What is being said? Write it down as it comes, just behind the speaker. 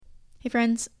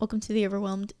friends, welcome to the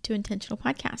Overwhelmed to Intentional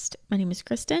podcast. My name is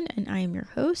Kristen and I am your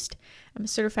host. I'm a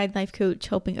certified life coach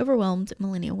helping overwhelmed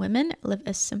millennial women live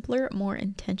a simpler, more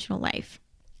intentional life.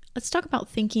 Let's talk about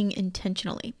thinking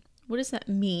intentionally. What does that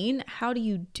mean? How do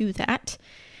you do that?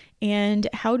 And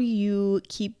how do you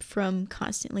keep from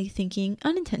constantly thinking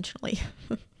unintentionally?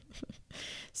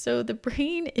 So the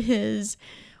brain is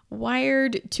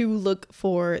wired to look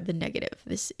for the negative.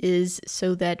 This is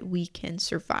so that we can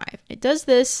survive. It does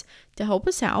this to help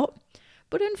us out,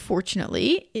 but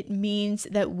unfortunately, it means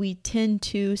that we tend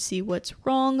to see what's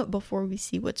wrong before we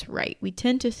see what's right. We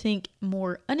tend to think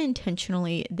more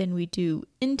unintentionally than we do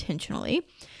intentionally,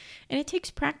 and it takes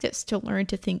practice to learn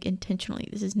to think intentionally.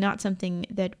 This is not something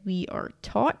that we are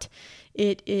taught.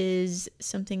 It is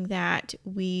something that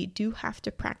we do have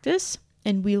to practice.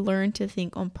 And we learn to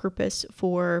think on purpose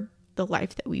for the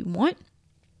life that we want.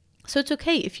 So it's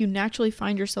okay if you naturally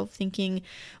find yourself thinking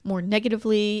more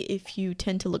negatively, if you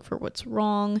tend to look for what's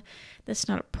wrong. That's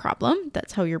not a problem.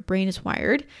 That's how your brain is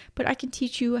wired. But I can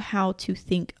teach you how to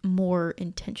think more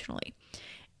intentionally.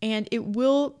 And it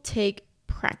will take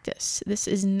practice. This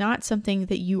is not something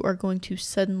that you are going to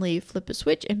suddenly flip a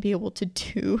switch and be able to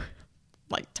do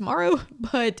like tomorrow,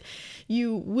 but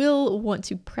you will want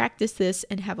to practice this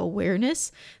and have awareness.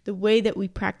 The way that we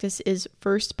practice is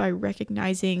first by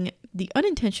recognizing the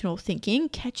unintentional thinking,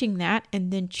 catching that,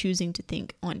 and then choosing to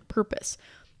think on purpose.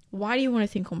 Why do you want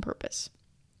to think on purpose?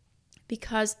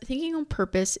 Because thinking on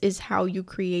purpose is how you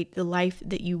create the life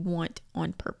that you want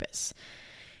on purpose.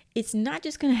 It's not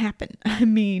just going to happen. I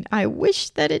mean, I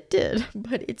wish that it did,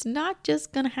 but it's not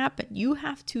just going to happen. You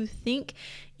have to think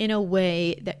in a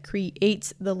way that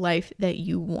creates the life that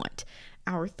you want.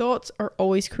 Our thoughts are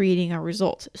always creating our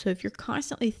results. So if you're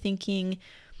constantly thinking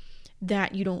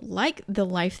that you don't like the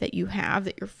life that you have,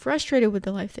 that you're frustrated with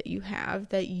the life that you have,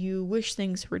 that you wish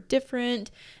things were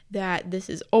different, that this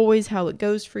is always how it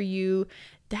goes for you,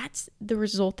 that's the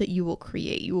result that you will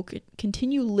create. You will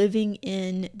continue living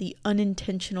in the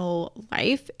unintentional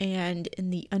life and in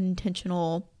the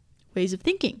unintentional ways of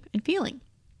thinking and feeling.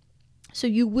 So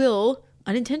you will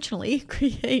unintentionally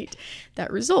create that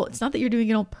result. It's not that you're doing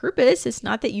it on purpose. It's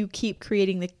not that you keep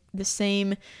creating the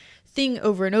same thing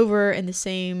over and over and the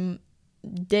same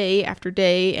day after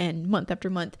day and month after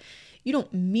month. You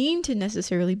don't mean to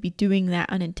necessarily be doing that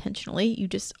unintentionally. You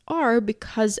just are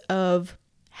because of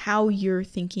how you're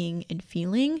thinking and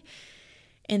feeling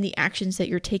and the actions that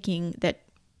you're taking that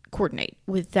coordinate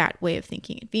with that way of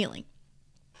thinking and feeling.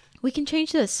 We can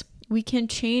change this. We can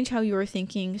change how you're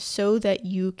thinking so that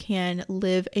you can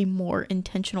live a more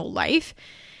intentional life.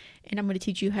 And I'm going to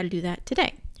teach you how to do that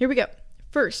today. Here we go.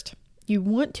 First, you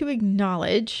want to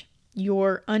acknowledge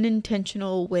your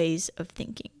unintentional ways of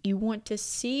thinking. You want to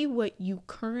see what you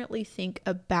currently think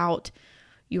about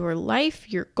your life,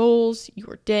 your goals,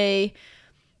 your day,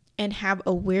 and have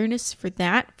awareness for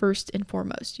that first and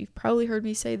foremost. You've probably heard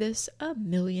me say this a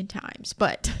million times,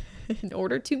 but in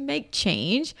order to make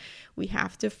change, we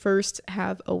have to first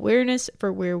have awareness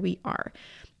for where we are.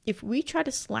 If we try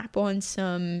to slap on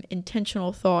some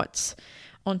intentional thoughts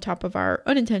on top of our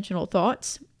unintentional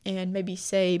thoughts and maybe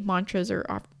say mantras or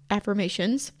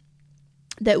affirmations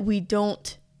that we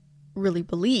don't really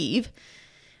believe,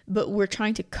 but we're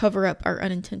trying to cover up our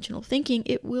unintentional thinking,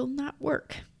 it will not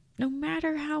work. No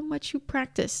matter how much you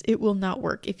practice, it will not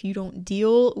work if you don't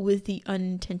deal with the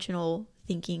unintentional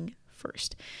thinking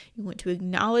first. You want to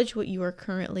acknowledge what you are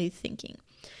currently thinking.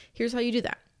 Here's how you do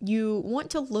that. You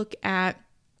want to look at,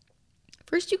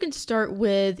 first you can start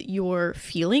with your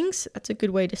feelings. That's a good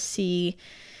way to see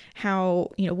how,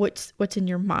 what's in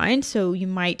your mind. So you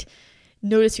might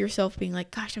notice yourself being like,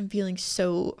 gosh, I'm feeling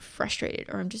so frustrated,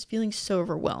 or I'm just feeling so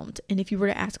overwhelmed. And if you were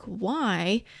to ask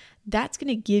why, that's going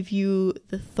to give you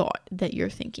the thought that you're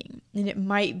thinking. And it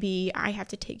might be, I have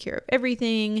to take care of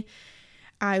everything.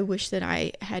 I wish that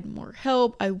I had more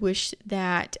help. I wish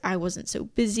that I wasn't so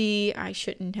busy. I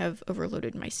shouldn't have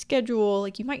overloaded my schedule.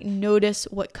 Like, you might notice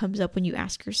what comes up when you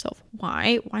ask yourself,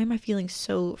 why? Why am I feeling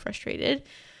so frustrated?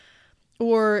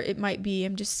 Or it might be,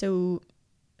 I'm just so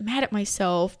mad at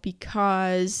myself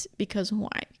because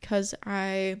why? Because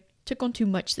I took on too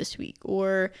much this week,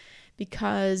 or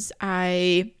because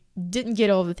I didn't get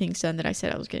all the things done that I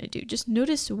said I was going to do. Just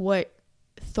notice what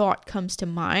thought comes to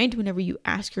mind whenever you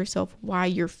ask yourself why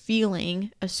you're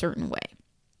feeling a certain way.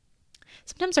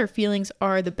 Sometimes our feelings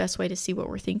are the best way to see what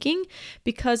we're thinking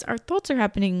because our thoughts are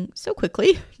happening so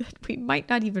quickly that we might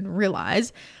not even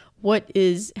realize what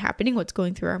is happening, what's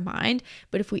going through our mind.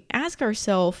 But if we ask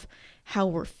ourselves how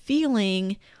we're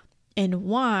feeling and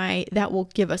why, that will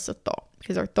give us a thought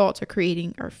because our thoughts are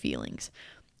creating our feelings.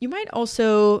 You might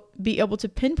also be able to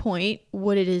pinpoint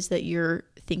what it is that you're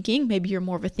thinking. Maybe you're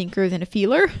more of a thinker than a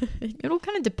feeler. It'll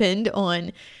kind of depend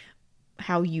on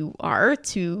how you are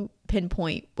to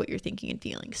pinpoint what you're thinking and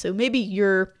feeling. So maybe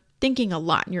you're thinking a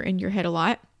lot and you're in your head a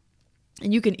lot,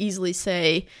 and you can easily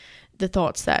say the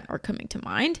thoughts that are coming to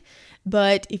mind.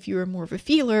 But if you're more of a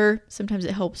feeler, sometimes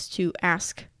it helps to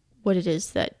ask what it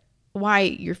is why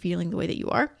you're feeling the way that you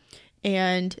are,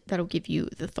 and that'll give you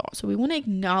the thought. So we want to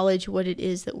acknowledge what it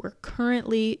is that we're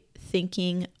currently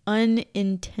thinking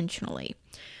unintentionally,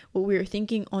 what we're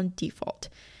thinking on default.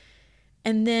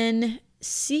 And then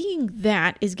seeing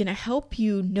that is going to help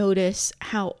you notice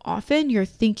how often you're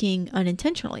thinking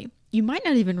unintentionally. You might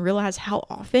not even realize how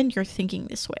often you're thinking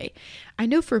this way. I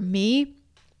know for me,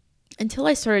 until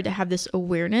I started to have this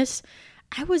awareness,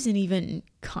 I wasn't even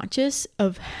conscious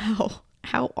of how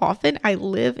often I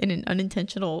live in an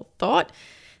unintentional thought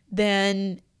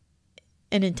than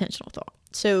an intentional thought.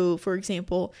 So, for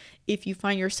example, if you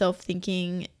find yourself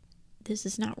thinking, this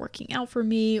is not working out for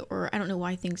me, or I don't know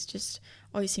why things just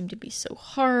always seem to be so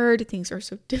hard, things are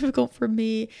so difficult for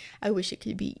me, I wish it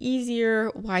could be easier,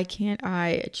 why can't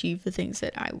I achieve the things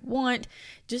that I want?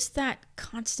 Just that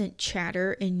constant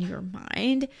chatter in your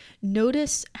mind.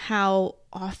 Notice how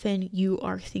often you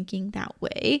are thinking that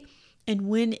way and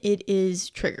when it is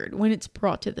triggered, when it's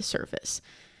brought to the surface.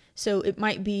 So it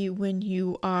might be when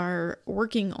you are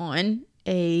working on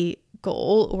a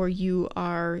goal or you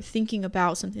are thinking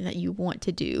about something that you want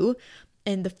to do,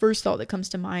 and the first thought that comes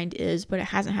to mind is, but it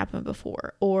hasn't happened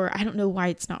before, or I don't know why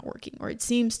it's not working, or it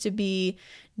seems to be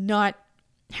not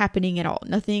happening at all.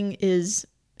 Nothing is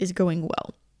going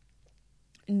well.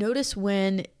 Notice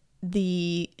when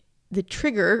the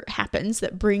trigger happens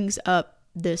that brings up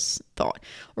this thought.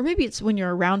 Or maybe it's when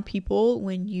you're around people,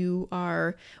 when you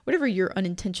are, whatever your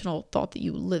unintentional thought that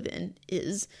you live in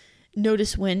is,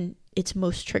 notice when it's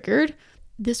most triggered.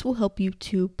 This will help you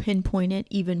to pinpoint it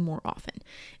even more often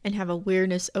and have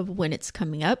awareness of when it's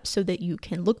coming up so that you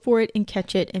can look for it and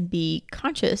catch it and be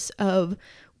conscious of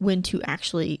when to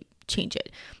actually change it.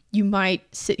 You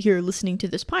might sit here listening to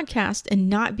this podcast and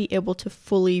not be able to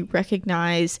fully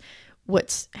recognize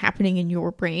what's happening in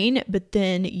your brain, but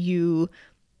then you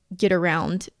get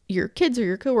around your kids or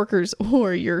your coworkers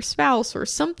or your spouse or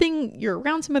something, you're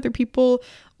around some other people,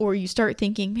 or you start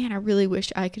thinking, man, I really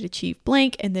wish I could achieve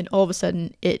blank. And then all of a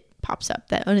sudden it pops up,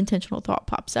 that unintentional thought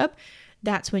pops up.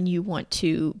 That's when you want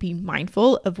to be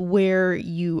mindful of where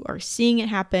you are seeing it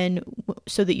happen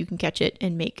so that you can catch it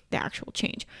and make the actual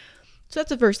change. So that's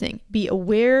the first thing. Be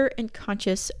aware and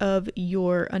conscious of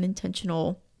your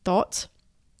unintentional thoughts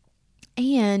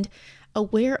and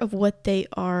aware of what they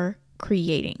are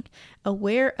creating,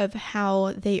 aware of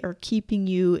how they are keeping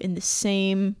you in the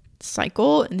same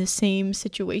cycle, in the same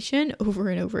situation over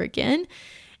and over again.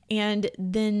 And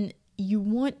then you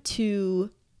want to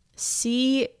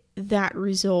see that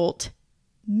result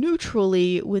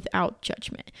neutrally without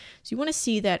judgment. So you want to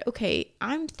see that, okay,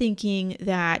 I'm thinking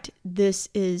that this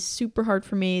is super hard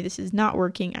for me. This is not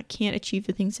working. I can't achieve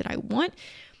the things that I want.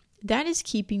 That is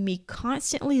keeping me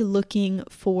constantly looking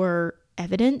for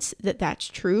evidence that that's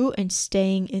true and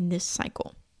staying in this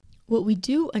cycle. What we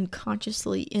do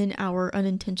unconsciously in our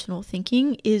unintentional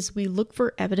thinking is we look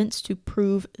for evidence to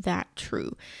prove that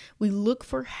true. We look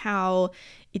for how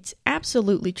it's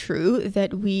absolutely true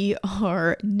that we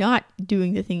are not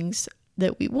doing the things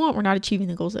that we want. We're not achieving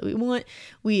the goals that we want.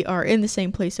 We are in the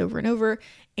same place over and over,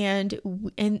 and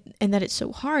that it's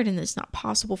so hard and it's not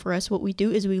possible for us. What we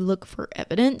do is we look for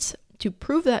evidence to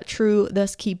prove that true,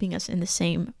 thus keeping us in the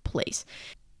same place.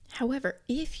 However,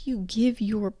 if you give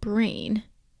your brain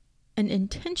an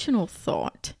intentional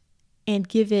thought and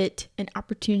give it an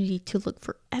opportunity to look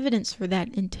for evidence for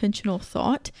that intentional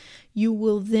thought, you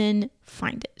will then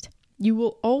find it. You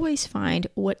will always find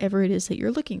whatever it is that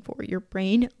you're looking for. Your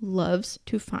brain loves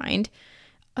to find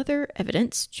other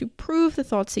evidence to prove the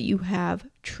thoughts that you have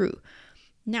true.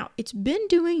 Now, it's been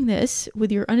doing this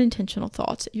with your unintentional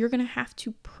thoughts. You're going to have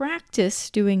to practice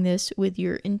doing this with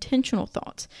your intentional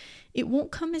thoughts. It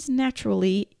won't come as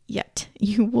naturally yet.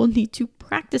 You will need to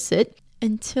practice it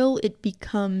until it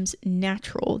becomes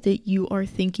natural that you are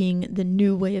thinking the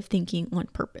new way of thinking on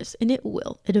purpose. And it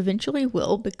will. It eventually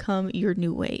will become your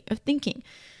new way of thinking.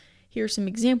 Here are some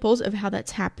examples of how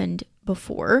that's happened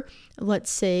before. Let's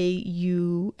say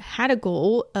you had a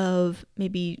goal of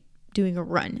maybe doing a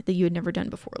run that you had never done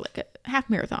before, like a half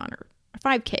marathon or a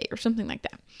 5K or something like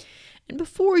that. And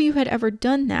before you had ever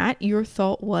done that, your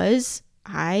thought was,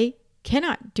 I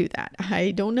cannot do that.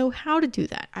 I don't know how to do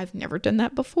that. I've never done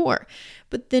that before.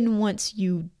 But then once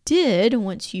you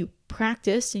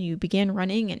practiced and you began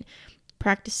running and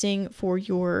practicing for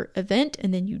your event,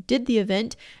 and then you did the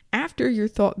event, after your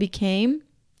thought became,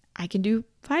 I can do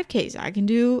 5Ks, I can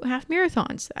do half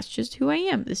marathons. That's just who I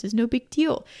am. This is no big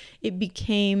deal. It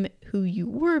became who you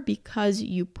were because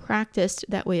you practiced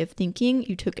that way of thinking.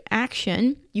 You took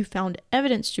action, you found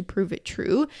evidence to prove it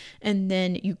true, and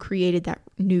then you created that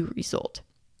new result.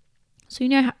 So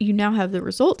you now have the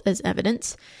result as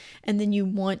evidence, and then you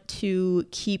want to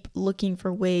keep looking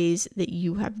for ways that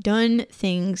you have done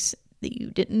things that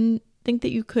you didn't think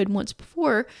that you could once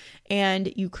before,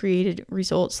 and you created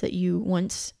results that you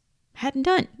once hadn't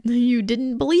done, you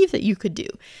didn't believe that you could do.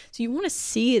 So you want to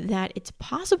see that it's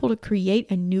possible to create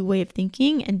a new way of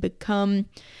thinking and become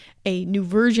a new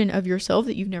version of yourself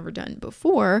that you've never done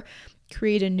before.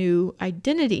 Create a new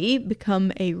identity,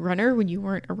 become a runner when you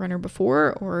weren't a runner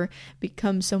before, or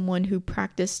become someone who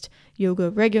practiced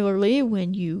yoga regularly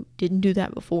when you didn't do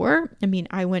that before. I mean,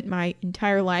 I went my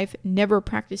entire life never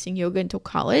practicing yoga until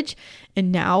college,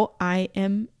 and now I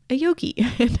am a yogi,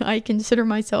 and I consider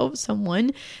myself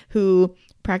someone who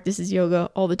practices yoga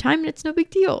all the time, and it's no big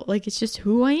deal. Like, it's just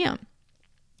who I am.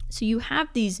 So you have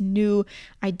these new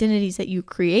identities that you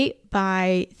create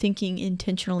by thinking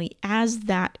intentionally as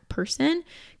that person,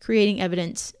 creating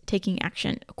evidence, taking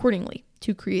action accordingly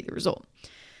to create the result.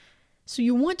 So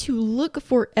you want to look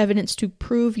for evidence to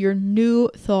prove your new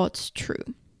thoughts true.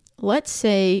 Let's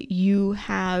say you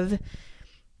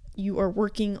are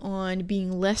working on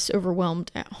being less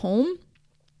overwhelmed at home.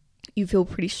 You feel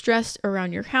pretty stressed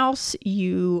around your house.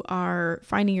 You are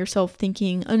finding yourself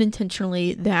thinking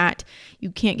unintentionally that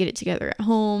you can't get it together at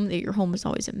home, that your home is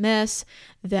always a mess,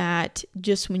 that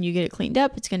just when you get it cleaned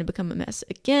up, it's going to become a mess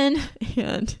again,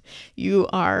 and you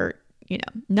are,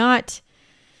 not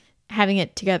having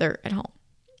it together at home.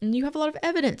 And you have a lot of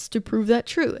evidence to prove that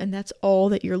true, and that's all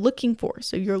that you're looking for.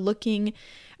 So you're looking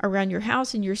around your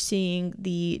house and you're seeing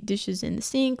the dishes in the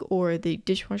sink, or the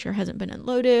dishwasher hasn't been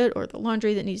unloaded, or the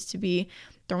laundry that needs to be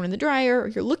thrown in the dryer, or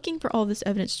you're looking for all this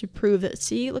evidence to prove that,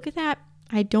 see, look at that,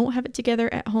 I don't have it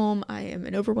together at home, I am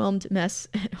an overwhelmed mess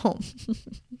at home.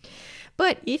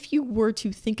 But if you were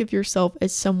to think of yourself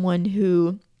as someone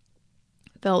who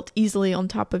felt easily on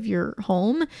top of your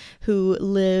home, who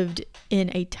lived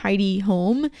in a tidy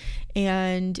home,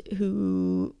 and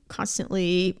who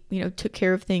constantly, took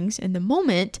care of things in the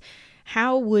moment,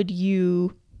 how would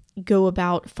you go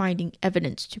about finding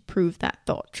evidence to prove that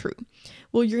thought true?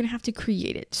 Well, you're going to have to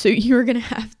create it. So you're going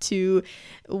to have to,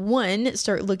 one,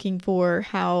 start looking for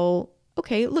how,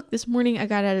 okay, look, this morning I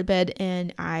got out of bed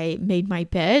and I made my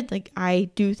bed. Like,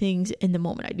 I do things in the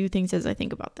moment. I do things as I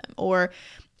think about them. Or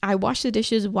I washed the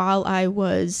dishes while I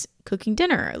was cooking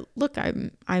dinner. Look,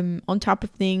 I'm on top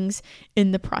of things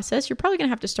in the process. You're probably going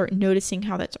to have to start noticing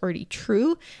how that's already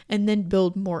true, and then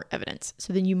build more evidence.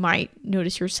 So then you might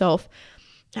notice yourself.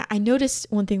 I noticed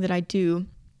one thing that I do.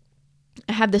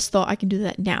 I have this thought, I can do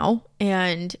that now.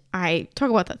 And I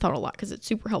talk about that thought a lot because it's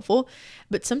super helpful.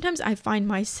 But sometimes I find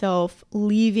myself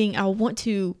wanting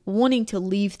to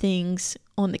leave things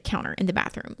on the counter in the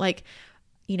bathroom. Like,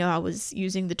 I was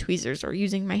using the tweezers or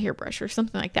using my hairbrush or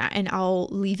something like that, and I'll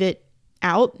leave it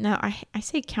out. Now, I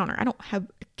say counter. I don't have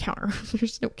a counter.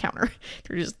 There's no counter.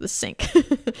 There's just the sink.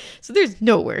 So there's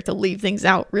nowhere to leave things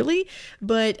out, really.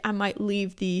 But I might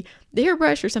leave the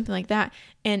hairbrush or something like that,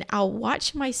 and I'll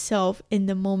watch myself in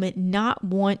the moment not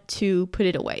want to put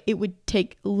it away. It would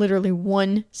take literally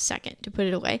 1 second to put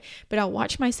it away, but I'll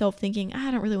watch myself thinking,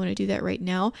 I don't really want to do that right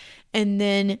now. And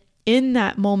then in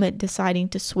that moment, deciding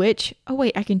to switch, oh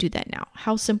wait, I can do that now.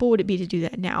 How simple would it be to do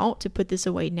that now, to put this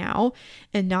away now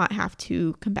and not have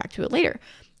to come back to it later?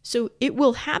 So it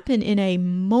will happen in a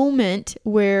moment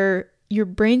where your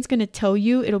brain's going to tell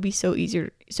you it'll be so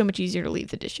much easier to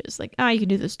leave the dishes. Like, you can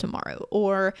do this tomorrow,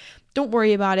 or don't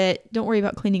worry about it. Don't worry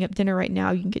about cleaning up dinner right now.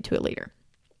 You can get to it later.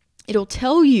 It'll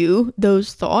tell you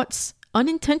those thoughts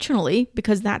unintentionally,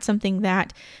 because that's something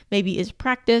that maybe is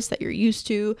practice that you're used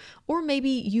to, or maybe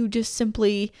you just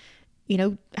simply,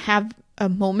 have a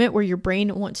moment where your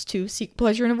brain wants to seek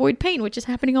pleasure and avoid pain, which is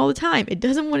happening all the time. It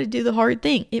doesn't want to do the hard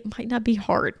thing. It might not be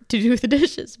hard to do the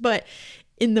dishes, but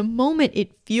in the moment,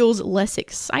 it feels less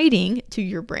exciting to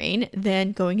your brain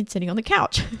than going and sitting on the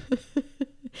couch.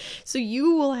 So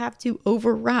you will have to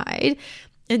override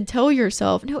and tell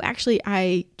yourself, no, actually,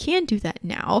 I can do that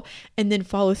now, and then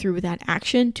follow through with that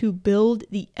action to build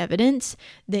the evidence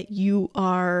that you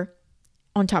are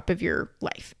on top of your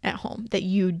life at home, that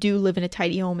you do live in a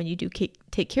tidy home and you do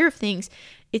take care of things.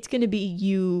 It's going to be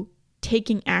you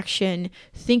taking action,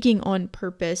 thinking on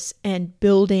purpose, and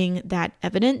building that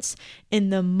evidence. In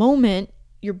the moment,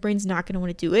 your brain's not going to want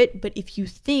to do it. But if you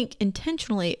think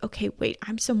intentionally, okay, wait,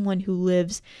 I'm someone who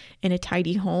lives in a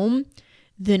tidy home.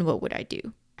 then what would I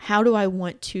do? How do I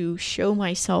want to show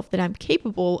myself that I'm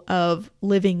capable of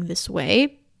living this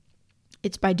way?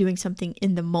 It's by doing something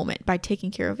in the moment, by taking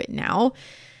care of it now.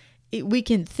 We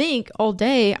can think all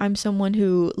day, I'm someone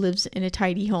who lives in a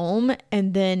tidy home.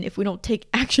 And then if we don't take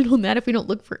action on that, if we don't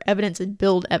look for evidence and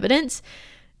build evidence,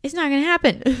 it's not going to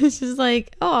happen. It's just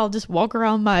like, oh, I'll just walk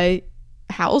around my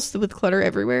house with clutter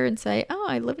everywhere and say, oh,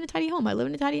 I live in a tidy home. I live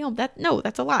in a tidy home.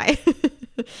 That's a lie.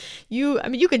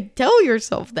 You can tell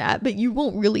yourself that, but you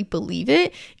won't really believe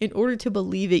it. In order to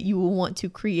believe it, you will want to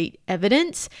create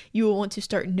evidence. You will want to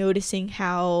start noticing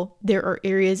how there are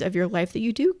areas of your life that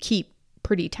you do keep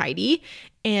pretty tidy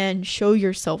and show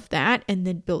yourself that, and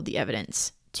then build the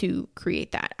evidence to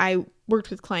create that. I worked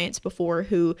with clients before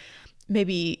who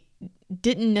maybe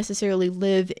didn't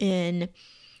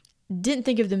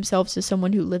think of themselves as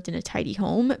someone who lived in a tidy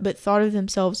home, but thought of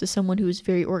themselves as someone who was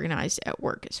very organized at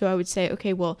work. So I would say,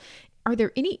 okay, well, are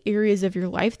there any areas of your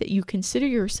life that you consider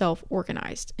yourself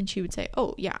organized? And she would say,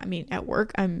 oh yeah, at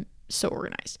work, I'm so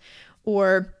organized.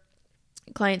 Or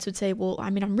clients would say, well,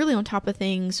 I'm really on top of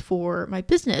things for my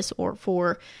business or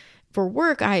for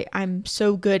work. I'm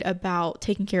so good about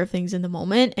taking care of things in the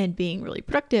moment and being really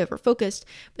productive or focused.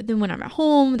 But then when I'm at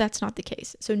home, that's not the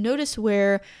case. So notice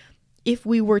where, if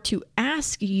we were to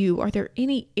ask you, are there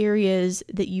any areas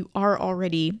that you are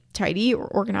already tidy or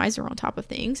organized or on top of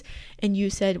things? And you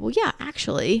said, well, yeah,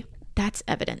 actually, that's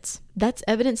evidence. That's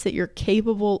evidence that you're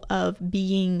capable of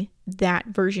being that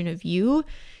version of you.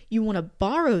 You want to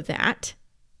borrow that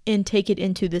and take it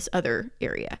into this other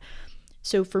area.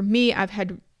 So for me, I've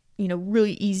had,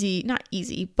 really not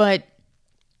easy, but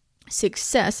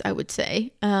success, I would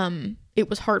say. It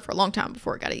was hard for a long time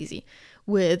before it got easy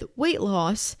with weight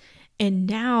loss. And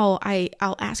now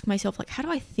I'll ask myself, like, how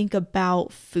do I think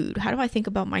about food? How do I think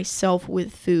about myself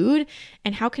with food?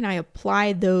 And how can I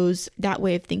apply that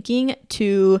way of thinking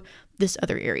to this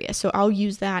other area? So I'll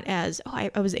use that as,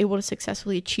 I was able to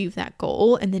successfully achieve that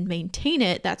goal and then maintain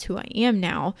it. That's who I am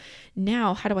now.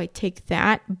 Now, how do I take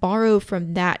that, borrow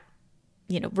from that,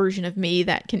 version of me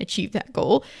that can achieve that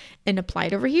goal, and apply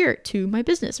it over here to my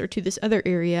business or to this other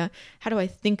area? How do I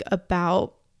think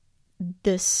about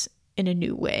this in a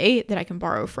new way that I can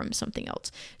borrow from something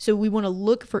else? So we want to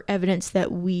look for evidence that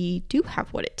we do have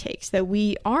what it takes, that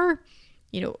we are,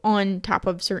 on top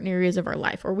of certain areas of our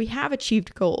life, or we have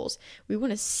achieved goals. We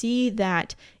want to see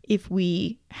that if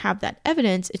we have that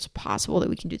evidence, it's possible that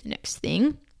we can do the next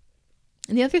thing.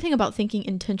 And the other thing about thinking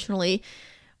intentionally,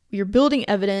 you're building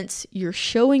evidence, you're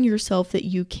showing yourself that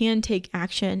you can take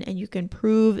action and you can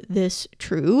prove this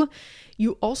true.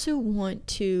 You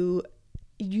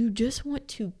just want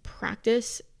to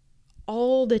practice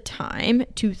all the time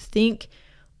to think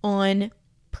on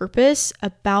purpose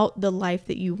about the life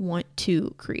that you want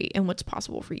to create and what's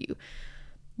possible for you.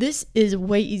 This is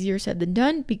way easier said than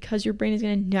done because your brain is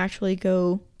going to naturally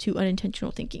go to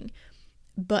unintentional thinking.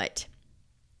 But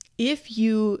if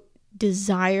you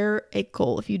desire a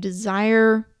goal, if you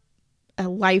desire a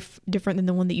life different than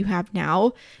the one that you have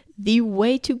now, the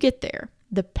way to get there,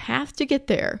 the path to get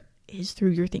there, is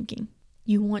through your thinking.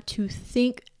 You want to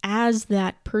think as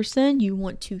that person. You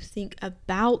want to think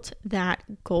about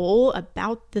that goal,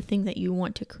 about the thing that you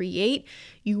want to create.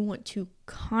 You want to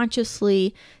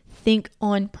consciously think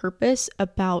on purpose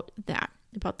about that,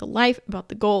 about the life, about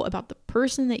the goal, about the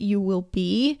person that you will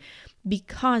be,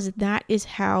 because that is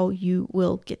how you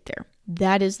will get there.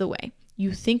 That is the way.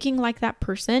 You thinking like that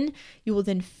person, you will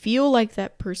then feel like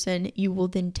that person. You will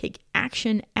then take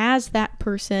action as that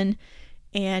person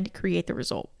and create the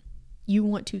result. You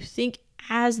want to think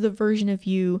as the version of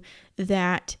you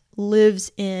that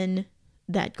lives in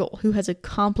that goal, who has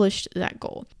accomplished that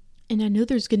goal. And I know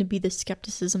there's going to be this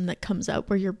skepticism that comes up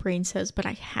where your brain says, but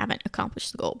I haven't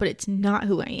accomplished the goal, but it's not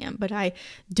who I am, but I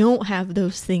don't have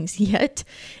those things yet.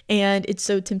 And it's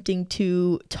so tempting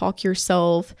to talk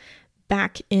yourself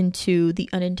back into the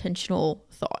unintentional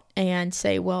thought and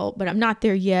say, well, but I'm not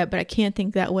there yet, but I can't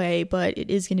think that way, but it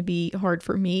is going to be hard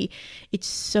for me. It's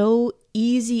so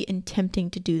easy and tempting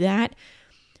to do that.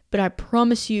 But I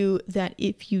promise you that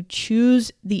if you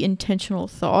choose the intentional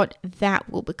thought, that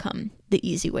will become the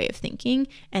easy way of thinking.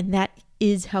 And that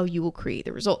is how you will create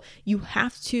the result. You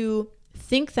have to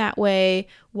think that way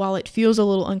while it feels a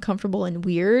little uncomfortable and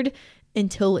weird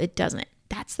until it doesn't.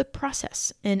 That's the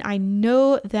process. And I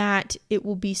know that it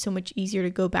will be so much easier to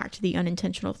go back to the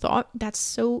unintentional thought. That's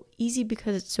so easy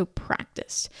because it's so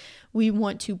practiced. We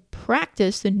want to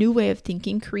practice the new way of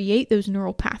thinking, create those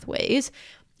neural pathways,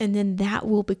 and then that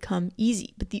will become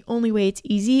easy. But the only way it's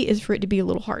easy is for it to be a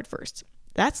little hard first.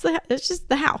 That's just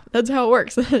the how. That's how it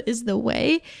works. That is the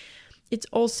way. It's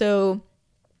also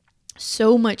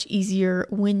so much easier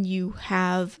when you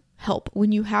have help,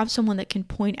 when you have someone that can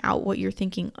point out what you're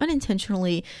thinking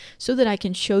unintentionally so that I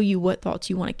can show you what thoughts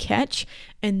you want to catch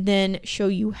and then show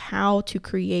you how to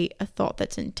create a thought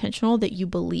that's intentional that you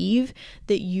believe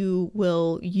that you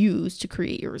will use to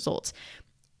create your results.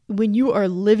 When you are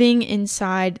living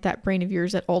inside that brain of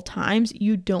yours at all times,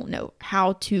 you don't know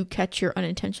how to catch your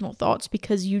unintentional thoughts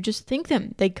because you just think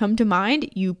them. They come to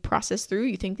mind, you process through,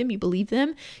 you think them, you believe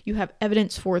them, you have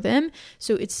evidence for them.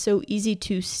 So it's so easy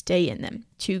to stay in them,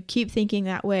 to keep thinking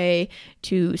that way,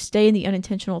 to stay in the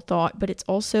unintentional thought, but it's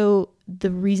also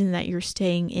the reason that you're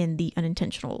staying in the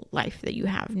unintentional life that you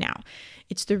have now.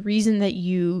 It's the reason that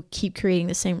you keep creating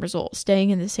the same results,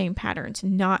 staying in the same patterns,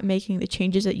 not making the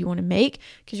changes that you want to make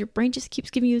because your brain just keeps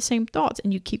giving you the same thoughts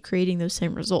and you keep creating those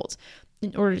same results.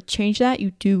 In order to change that,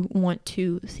 you do want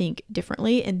to think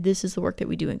differently. And this is the work that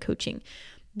we do in coaching.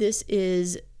 This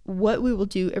is what we will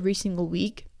do every single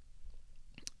week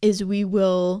is we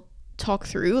will talk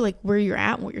through like where you're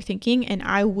at and what you're thinking, and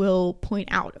I will point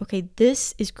out, okay,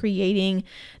 this is creating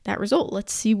that result.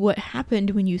 Let's see what happened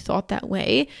when you thought that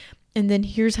way. And then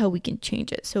here's how we can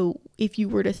change it. So if you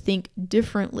were to think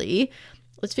differently,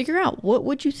 let's figure out what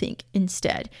would you think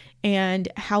instead and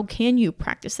how can you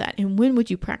practice that and when would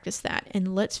you practice that?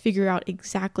 And let's figure out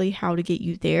exactly how to get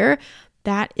you there.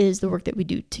 That is the work that we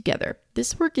do together.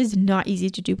 This work is not easy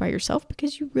to do by yourself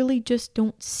because you really just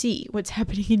don't see what's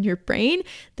happening in your brain.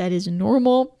 That is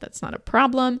normal. That's not a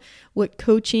problem. What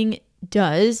coaching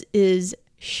does is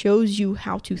shows you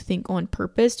how to think on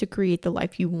purpose to create the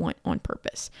life you want on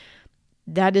purpose.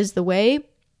 That is the way.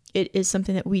 It is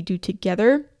something that we do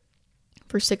together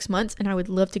for 6 months, and I would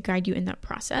love to guide you in that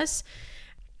process.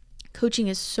 Coaching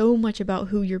is so much about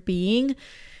who you're being,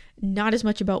 not as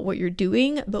much about what you're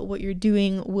doing, but what you're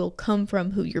doing will come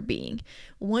from who you're being.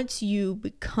 Once you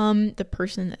become the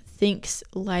person that thinks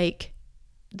like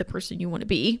the person you want to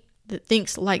be, that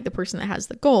thinks like the person that has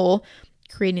the goal,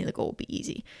 creating the goal will be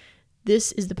easy.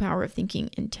 This is the power of thinking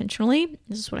intentionally.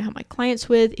 This is what I help my clients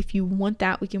with. If you want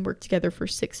that, we can work together for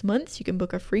 6 months. You can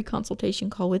book a free consultation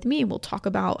call with me and we'll talk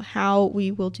about how we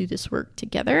will do this work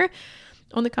together.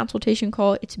 On the consultation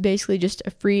call, it's basically just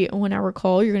a free 1-hour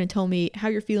call. You're going to tell me how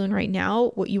you're feeling right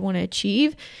now, what you want to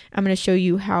achieve. I'm going to show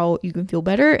you how you can feel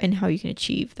better and how you can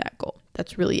achieve that goal.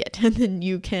 That's really it. And then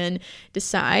you can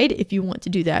decide if you want to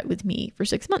do that with me for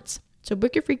 6 months. So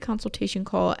book your free consultation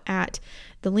call at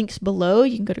the links below.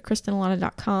 You can go to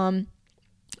KristenAlana.com.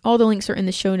 All the links are in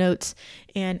the show notes,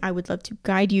 and I would love to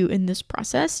guide you in this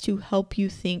process to help you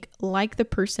think like the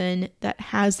person that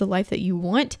has the life that you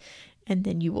want, and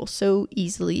then you will so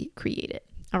easily create it.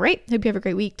 All right. Hope you have a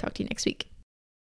great week. Talk to you next week.